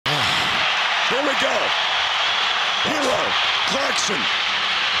Here we go. Herro, Clarkson.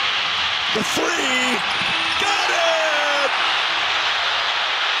 The three. Got it!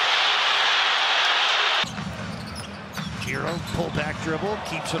 Herro, pull-back dribble,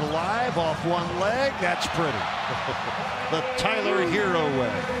 keeps it alive off one leg. That's pretty. The Tyler Herro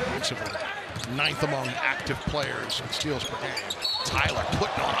way. Ninth among active players in steals per game. Tyler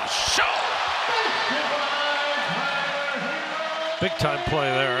putting on a show. Big time play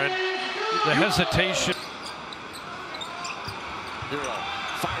there, and the hesitation. Herro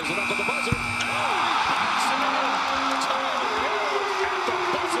fires it up at the buzzer.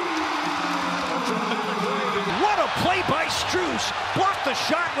 What a play by Strus. Blocked the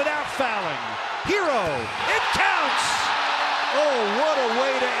shot without fouling. Herro, it counts. Oh, what a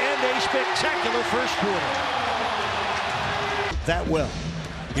way to end a spectacular first quarter. That well.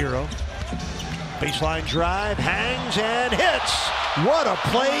 Herro, baseline drive, hangs and hits. What a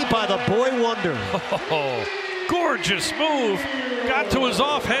play by the boy wonder. Oh, gorgeous move. Got to his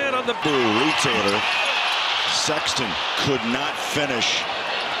offhand on the retailer. Sexton could not finish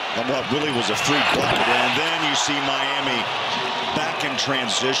on what really was a free bucket. And then you see Miami back in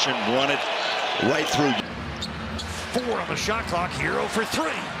transition, run it right through. 4 on the shot clock. Herro for 3.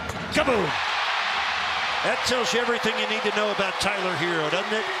 Kaboom! That tells you everything you need to know about Tyler Herro,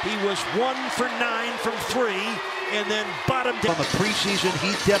 doesn't it? He was 1 for 9 from 3, and then bottomed on the preseason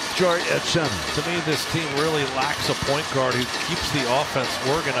Heat depth chart at center. To me, this team really lacks a point guard who keeps the offense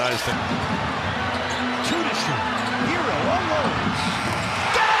organized. 2 to shoot. Herro alone.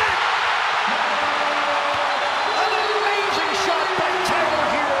 Got it! An amazing shot by Tyler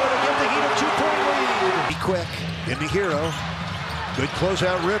Herro to give the Heat a 2-point lead. Be quick into Herro. Good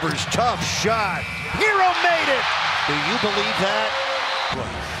closeout, Rivers. Tough shot. Herro made it. Do you believe that?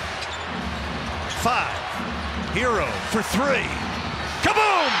 5. Herro for 3.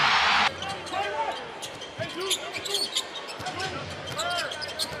 Kaboom!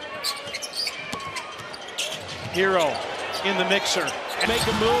 Herro in the mixer. Make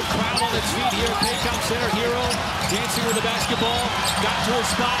a move, crowd on its feet here. Here comes center. Herro dancing with the basketball. Got to his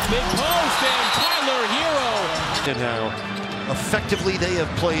spot, mid post, and Tyler Herro. And how effectively they have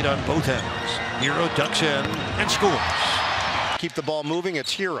played on both ends. Herro ducks in and scores. Keep the ball moving.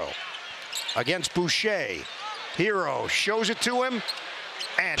 It's Herro against Boucher. Herro shows it to him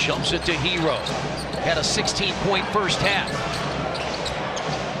and jumps it to Herro. Had a 16-point first half.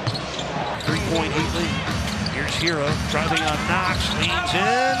 3-point Heat lead. Here's Herro driving on Knox, leans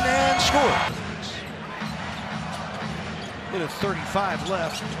in and scores. Minute 35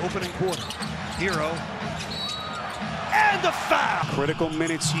 left, opening quarter. Herro. And the foul. Critical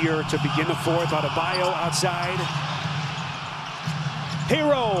minutes here to begin the fourth. Adebayo outside.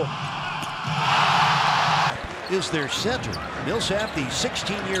 Herro is their center. Millsap, the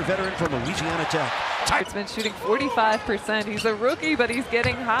 16-year veteran from Louisiana Tech. He's been shooting 45%. He's a rookie, but he's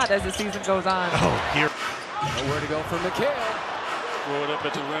getting hot as the season goes on. Oh, here. Nowhere to go for Mikhail. Throw it up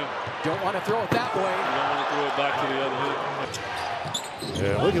at the rim. Don't want to throw it that way. You don't want to throw it back to the other hoop.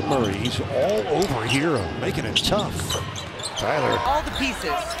 Yeah, look at Murray. He's all over Herro, making it tough. Tyler. All the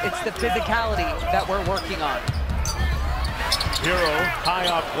pieces. It's the physicality that we're working on. Herro high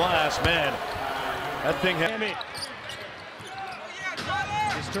off glass, man. That thing had me.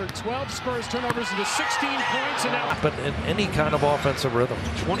 He's turned 12 Spurs turnovers into 16 points and now. But in any kind of offensive rhythm.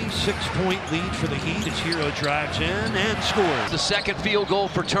 26-point lead for the Heat as Herro drives in and scores. The second field goal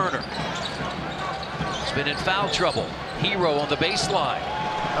for Turner. He's been in foul trouble. Herro on the baseline.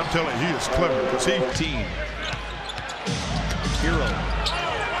 I'm telling you, he is clever because he Team. Herro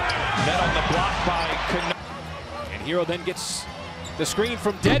met on the block by Kn. And Herro then gets the screen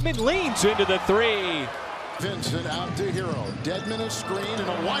from Dedmon, leans into the 3. Vincent out to Herro. Dedmon a screen and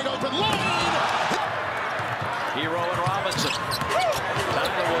a wide open lane. Herro and Robinson.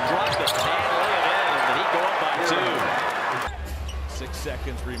 Tyler will drop it and lay it in, and the Heat go up by 2. 6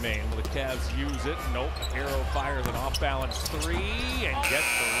 seconds remain. Will the Cavs use it? Nope. Herro fires an off-balance 3 and gets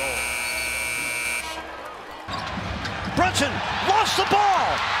the roll. Brunson lost the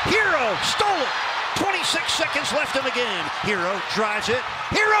ball. Herro stole it. 26 seconds left in the game. Herro drives it.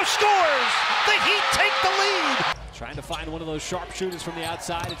 Herro scores. The Heat take the lead. Trying to find one of those sharpshooters from the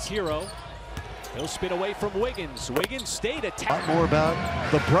outside. It's Herro. He'll spin away from Wiggins. Wiggins stayed attacked. More about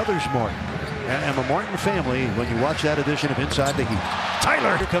the brothers Martin and the Martin family when you watch that edition of Inside the Heat.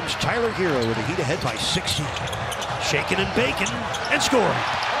 Tyler. Here comes Tyler Herro with the Heat ahead by 16. Shaking and baking and scoring.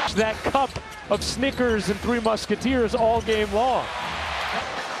 That cup of Snickers and Three Musketeers all game long.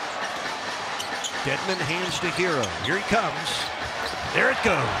 Dedmon hands to Herro. Here he comes. There it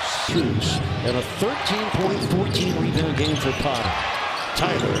goes. And a 13-point, 14-rebound game for Potter.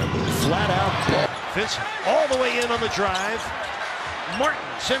 Tyler, flat out. Fitz all the way in on the drive. Martin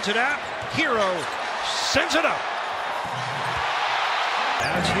sends it out. Herro sends it up.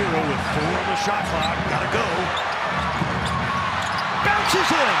 Now it's Herro with 4 on the shot clock. Gotta go. Bounces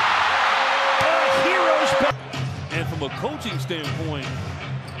in. Herro's back. And from a coaching standpoint,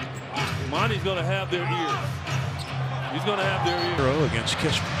 Monty's going to have their ears. He's going to have their ears. Herro against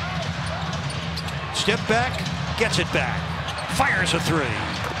Kisper. Step back, gets it back. Fires a 3.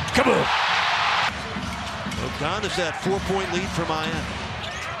 Kaboom! Well, gone is that 4-point lead for Miami.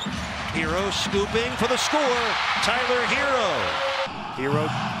 Herro scooping for the score. Tyler Herro. Herro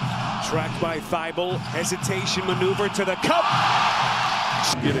tracked by Thibault. Hesitation maneuver to the cup.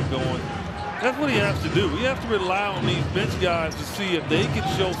 Get it going. That's what he has to do. We have to rely on these bench guys to see if they can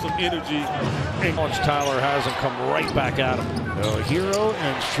show some energy. Once Tyler has him come right back at him. Herro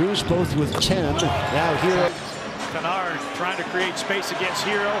and Strus both with 10. Now Herro. Kennard trying to create space against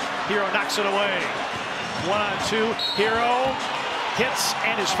Herro. Herro knocks it away. 1-on-2. Herro hits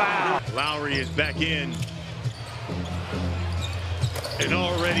and is fouled. Lowry is back in. And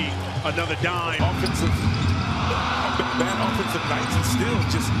already another dime. Bad offensive nights and still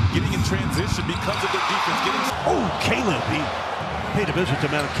just getting in transition because of their defense. Oh, Caleb. He paid a visit to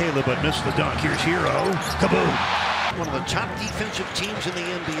Mount Caleb but missed the dunk. Here's Herro. Kaboom. One of the top defensive teams in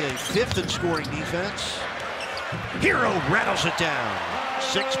the NBA. 5th in scoring defense. Herro rattles it down.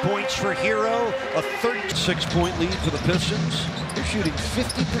 6 points for Herro. A 36-point lead for the Pistons. They're shooting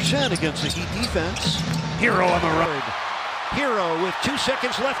 50% against the Heat defense. Herro on the road. Herro with 2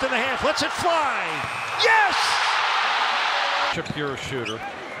 seconds left in the half. Lets it fly. Yes! A pure shooter.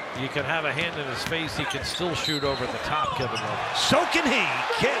 You can have a hand in his face. He can still shoot over the top, Kevin Love. So can he.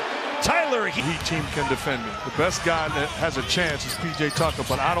 Tyler. Heat team can defend me. The best guy that has a chance is P.J. Tucker,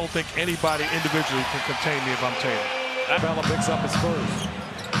 but I don't think anybody individually can contain me if I'm Tatum. Bella picks up his first.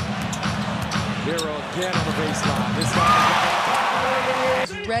 Herro again on the baseline. This guy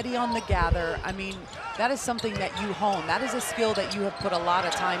is ready on the gather. I mean, that is something that you hone. That is a skill that you have put a lot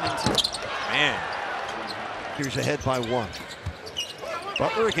of time into. Man. Here's ahead by 1.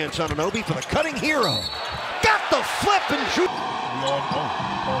 Butler against Anunoby for the cutting Herro. Got the flip and shoot.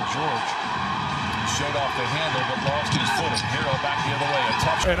 George showed off the handle but lost his footing. Herro back the other way. A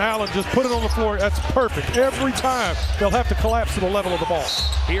tough. And Allen just put it on the floor. That's perfect. Every time they'll have to collapse to the level of the ball.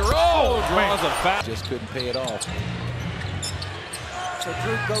 Herro draws a foul. Just couldn't pay it off. So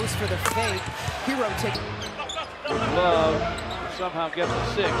Drew goes for the fake. Herro takes. Love somehow gets a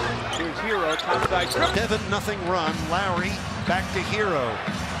 6. Here's Herro, topside trip. 7-0 run. Lowry back to Herro.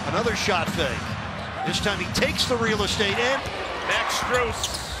 Another shot fake. This time he takes the real estate and Max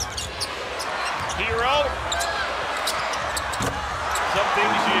Strus. Herro. Some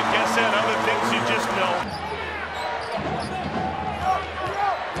things you guess at, other things you just know.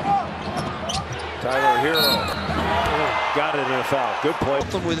 Tyler Herro got it in a foul. Good play.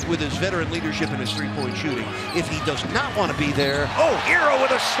 With his veteran leadership and his 3-point shooting. If he does not want to be there, oh, Herro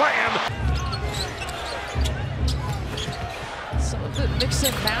with a slam. Some of the mix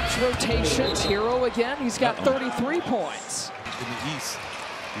and match rotations. Herro again, he's got 33 points. In the East,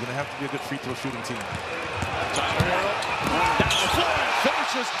 you're going to have to be a good free throw shooting team. Tyler Herro down the floor,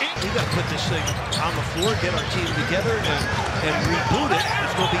 finishes in. We got to put this thing on the floor, get our team together, and reboot it.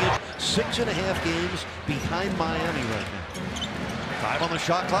 It's going to be 6.5 games behind Miami right now. 5 on the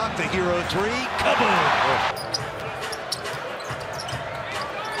shot clock. The Herro 3. Kaboom!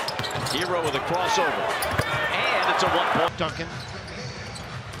 Herro with a crossover. And it's a 1-point. Duncan.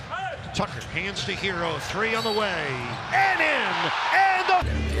 Tucker hands to Herro. 3 on the way. And in! And the...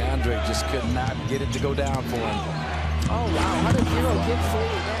 DeAndre just could not get it to go down for him. Oh, wow. How did Herro get free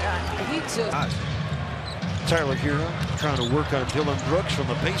there? He just... Tyler Herro trying to work on Dylan Brooks from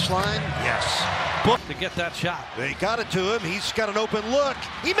the baseline. Yes. To get that shot. They got it to him. He's got an open look.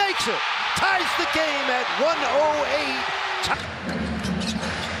 He makes it. Ties the game at 1:08.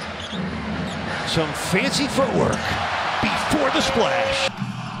 Some fancy footwork before the splash.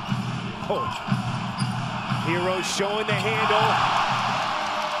 Oh. Herro showing the handle.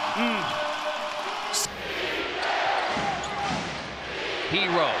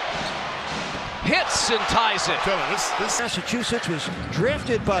 Herro hits and ties it. This Massachusetts was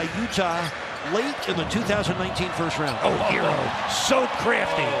drafted by Utah late in the 2019 first round. Oh, Herro, so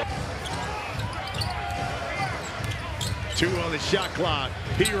crafty. 2 on the shot clock.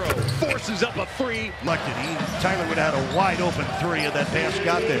 Herro forces up a 3. Lucked it. Tyler would have had a wide open 3 and that pass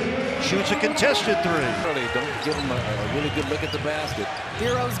got there. Shoots a contested 3. Really don't give him a really good look at the basket.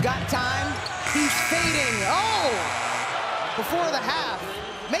 Herro's got time. He's fading. Oh! Before the half,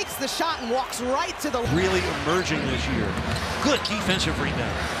 makes the shot and walks right to the... Really emerging this year. Good defensive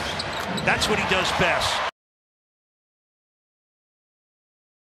rebound. That's what he does best.